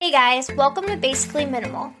Hey guys, welcome to Basically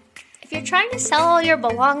Minimal. If you're trying to sell all your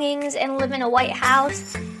belongings and live in a white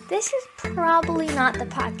house, this is probably not the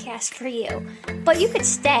podcast for you, but you could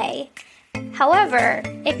stay. However,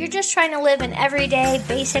 if you're just trying to live an everyday,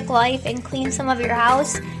 basic life and clean some of your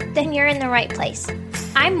house, then you're in the right place.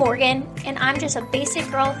 I'm Morgan, and I'm just a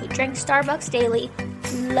basic girl who drinks Starbucks daily,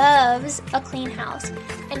 loves a clean house,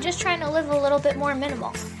 and just trying to live a little bit more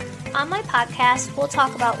minimal. On my podcast, we'll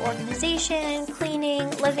talk about organization, cleaning,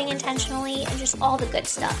 living intentionally, and just all the good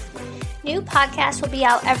stuff. New podcasts will be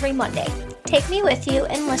out every Monday. Take me with you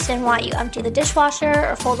and listen while you empty the dishwasher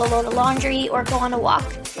or fold a load of laundry or go on a walk.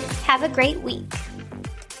 Have a great week.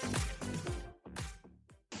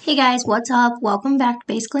 Hey guys, what's up? Welcome back to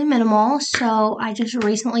Basically Minimal. So I just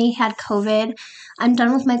recently had COVID. I'm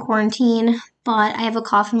done with my quarantine, but I have a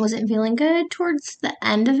cough and wasn't feeling good towards the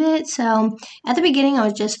end of it. So at the beginning, I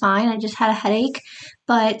was just fine. I just had a headache,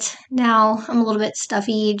 but now I'm a little bit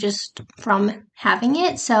stuffy just from having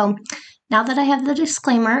it. So now that I have the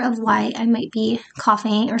disclaimer of why I might be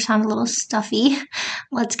coughing or sound a little stuffy,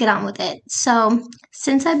 let's get on with it. So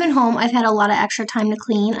since I've been home, I've had a lot of extra time to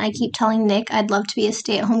clean. I keep telling Nick I'd love to be a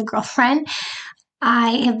stay-at-home girlfriend.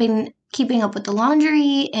 I have been keeping up with the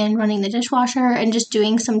laundry and running the dishwasher and just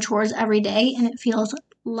doing some chores every day, and it feels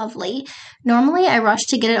lovely. Normally, I rush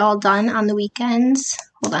to get it all done on the weekends.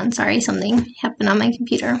 Hold on, sorry, something happened on my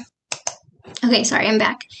computer. Okay, sorry, I'm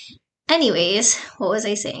back. Anyways, what was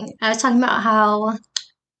I saying? I was talking about how,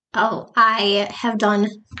 I have done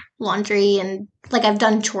laundry and, I've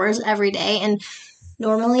done chores every day, and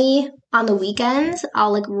normally on the weekends,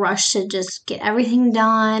 I'll, rush to just get everything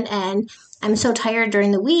done, and I'm so tired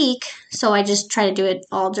during the week, so I just try to do it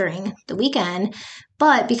all during the weekend.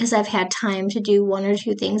 But because I've had time to do one or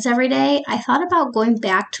two things every day, I thought about going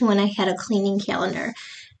back to when I had a cleaning calendar.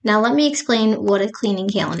 Now, let me explain what a cleaning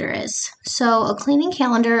calendar is. So, a cleaning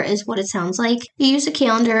calendar is what it sounds like. You use a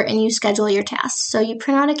calendar and you schedule your tasks. So, you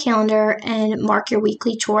print out a calendar and mark your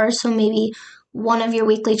weekly chores. So, maybe one of your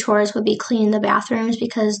weekly chores would be cleaning the bathrooms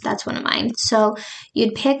because that's one of mine. So,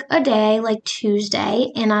 you'd pick a day like Tuesday,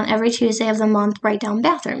 and on every Tuesday of the month, write down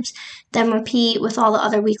bathrooms. Then repeat with all the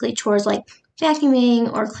other weekly chores like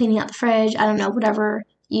vacuuming or cleaning out the fridge. I don't know, whatever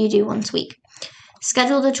you do once a week.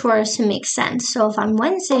 Schedule the chores to make sense. So if on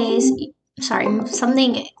Wednesdays,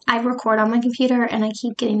 something I record on my computer and I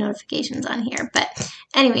keep getting notifications on here. But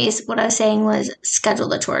anyways, what I was saying was schedule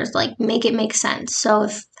the chores, make it make sense. So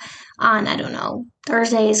if on,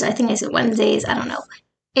 Thursdays, I think I said Wednesdays, I don't know.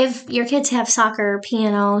 If your kids have soccer,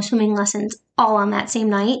 piano, swimming lessons all on that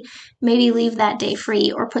same night, maybe leave that day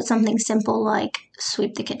free or put something simple like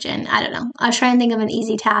sweep the kitchen. I don't know. I was trying to think of an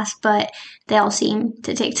easy task, but they all seem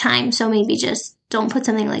to take time. So maybe just don't put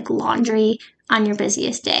something like laundry on your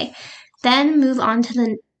busiest day. Then move on to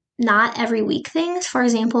the not every week things. For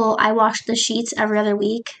example, I wash the sheets every other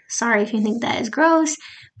week. Sorry if you think that is gross,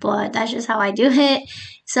 but that's just how I do it.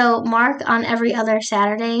 So mark on every other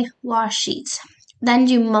Saturday, wash sheets. Then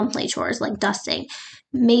do monthly chores like dusting.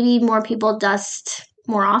 Maybe more people dust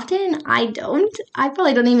more often. I don't. I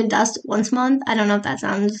probably don't even dust once a month. I don't know if that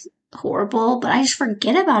sounds horrible, but I just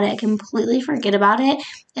forget about it. I completely forget about it.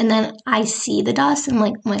 And then I see the dust and I'm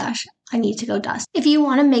like, oh my gosh, I need to go dust. If you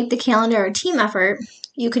want to make the calendar a team effort,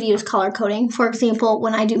 you could use color coding. For example,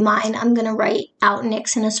 when I do mine, I'm going to write out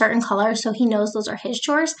Nick's in a certain color so he knows those are his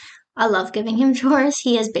chores. I love giving him chores.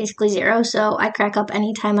 He has basically zero, so I crack up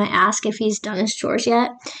anytime I ask if he's done his chores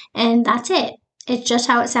yet. And that's it. It's just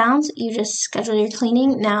how it sounds. You just schedule your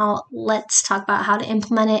cleaning. Now let's talk about how to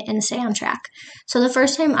implement it and stay on track. So the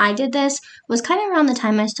first time I did this was kind of around the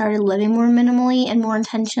time I started living more minimally and more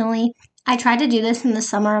intentionally. I tried to do this in the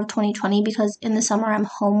summer of 2020 because in the summer I'm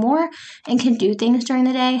home more and can do things during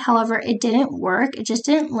the day. However, it didn't work. It just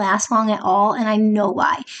didn't last long at all, and I know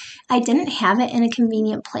why. I didn't have it in a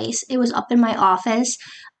convenient place. It was up in my office.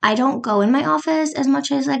 I don't go in my office as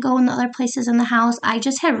much as I go in the other places in the house. I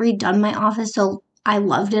just had redone my office, so I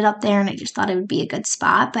loved it up there, and I just thought it would be a good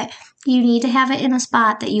spot. But you need to have it in a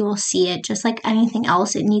spot that you will see it. Just like anything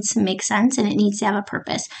else, it needs to make sense, and it needs to have a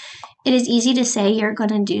purpose. It is easy to say you're going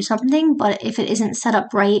to do something, but if it isn't set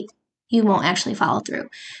up right, you won't actually follow through.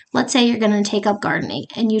 Let's say you're going to take up gardening,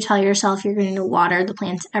 and you tell yourself you're going to water the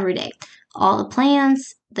plants every day. All the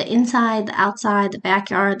plants, the inside, the outside, the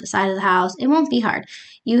backyard, the side of the house, it won't be hard.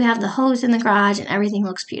 You have the hose in the garage and everything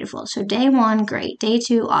looks beautiful. So day 1, great. Day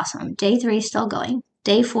 2, awesome. Day 3, still going.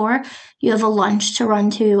 Day 4, you have a lunch to run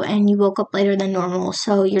to and you woke up later than normal.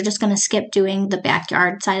 So you're just going to skip doing the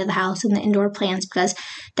backyard side of the house and the indoor plants because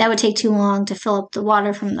that would take too long to fill up the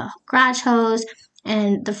water from the garage hose.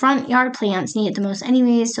 And the front yard plants need it the most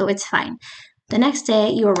anyways, so it's fine. The next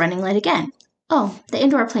day, you are running late again. oh, the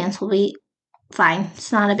indoor plants will be fine.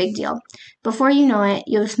 It's not a big deal. Before you know it,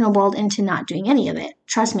 you have snowballed into not doing any of it.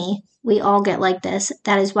 Trust me, we all get like this.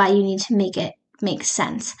 That is why you need to make it make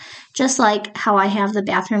sense. Just like how I have the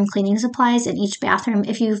bathroom cleaning supplies in each bathroom.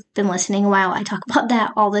 If you've been listening a while, I talk about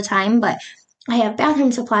that all the time, but I have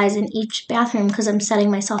bathroom supplies in each bathroom because I'm setting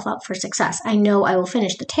myself up for success. I know I will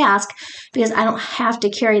finish the task because I don't have to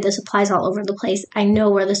carry the supplies all over the place. I know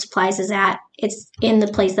where the supplies is at. It's in the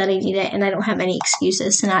place that I need it, and I don't have any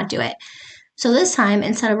excuses to not do it. So this time,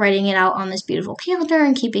 instead of writing it out on this beautiful calendar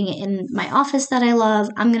and keeping it in my office that I love,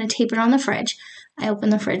 I'm going to tape it on the fridge. I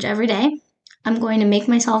open the fridge every day. I'm going to make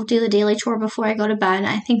myself do the daily chore before I go to bed.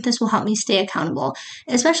 I think this will help me stay accountable,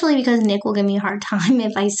 especially because Nick will give me a hard time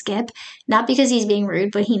if I skip. Not because he's being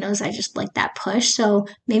rude, but he knows I just like that push. So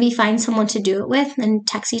maybe find someone to do it with and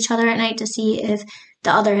text each other at night to see if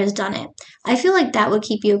the other has done it. I feel like that would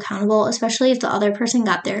keep you accountable, especially if the other person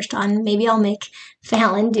got theirs done. Maybe I'll make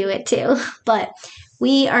Fallon do it too. But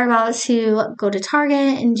we are about to go to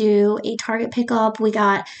Target and do a Target pickup. We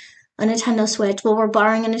got a Nintendo Switch. Well, we're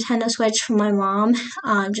borrowing a Nintendo Switch from my mom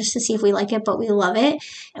just to see if we like it, but we love it.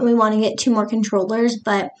 And we want to get 2 more controllers,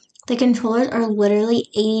 but the controllers are literally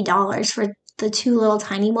 $80 for the 2 little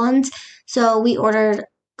tiny ones. So we ordered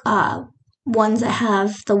ones that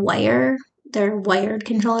have the wire. They're wired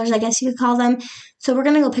controllers, I guess you could call them. So we're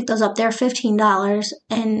going to go pick those up. They're $15,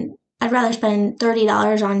 and I'd rather spend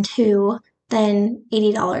 $30 on 2 than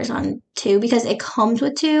 $80 on 2 because it comes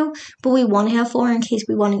with 2, but we want to have 4 in case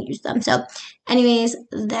we want to use them. So anyways,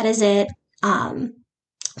 that is it.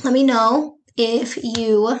 Let me know if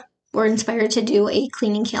you were inspired to do a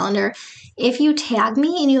cleaning calendar. If you tag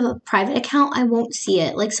me and you have a private account, I won't see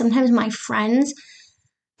it. Like sometimes my friends,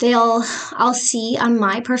 I'll see on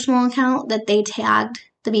my personal account that they tagged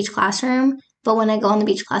the beach classroom, but when I go on the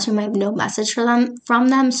beach classroom, I have no message from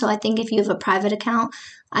them. So I think if you have a private account,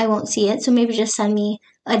 I won't see it. So maybe just send me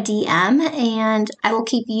a DM and I will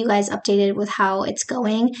keep you guys updated with how it's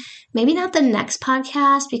going. Maybe not the next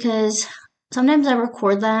podcast because sometimes I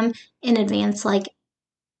record them in advance. Like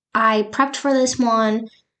I prepped for this one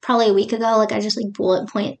probably a week ago. Like I just like bullet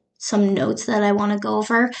point some notes that I want to go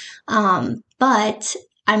over. But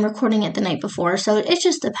I'm recording it the night before. So it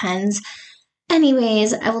just depends.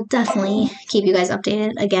 Anyways, I will definitely keep you guys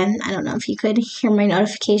updated. Again, I don't know if you could hear my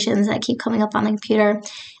notifications that keep coming up on the computer.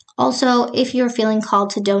 Also, if you're feeling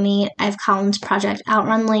called to donate, I have Colin's Project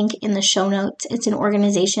Outrun link in the show notes. It's an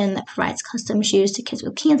organization that provides custom shoes to kids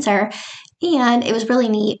with cancer. And it was really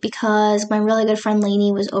neat because my really good friend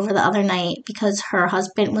Lainey was over the other night because her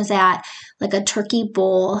husband was at like a turkey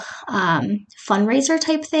bowl fundraiser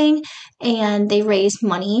type thing. And they raised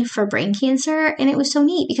money for brain cancer. And it was so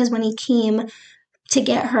neat because when he came to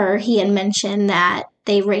get her, he had mentioned that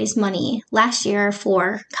they raised money last year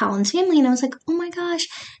for Colin's family. And I was like, oh my gosh,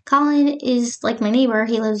 Colin is like my neighbor.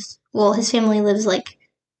 His family lives like,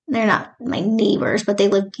 they're not my neighbors, but they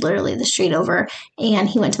live literally the street over. And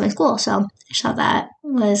he went to my school. So I thought that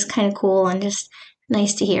was kind of cool and just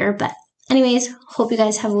nice to hear. But anyways, hope you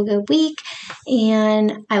guys have a good week.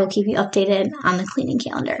 And I will keep you updated on the cleaning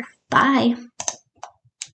calendar. Bye.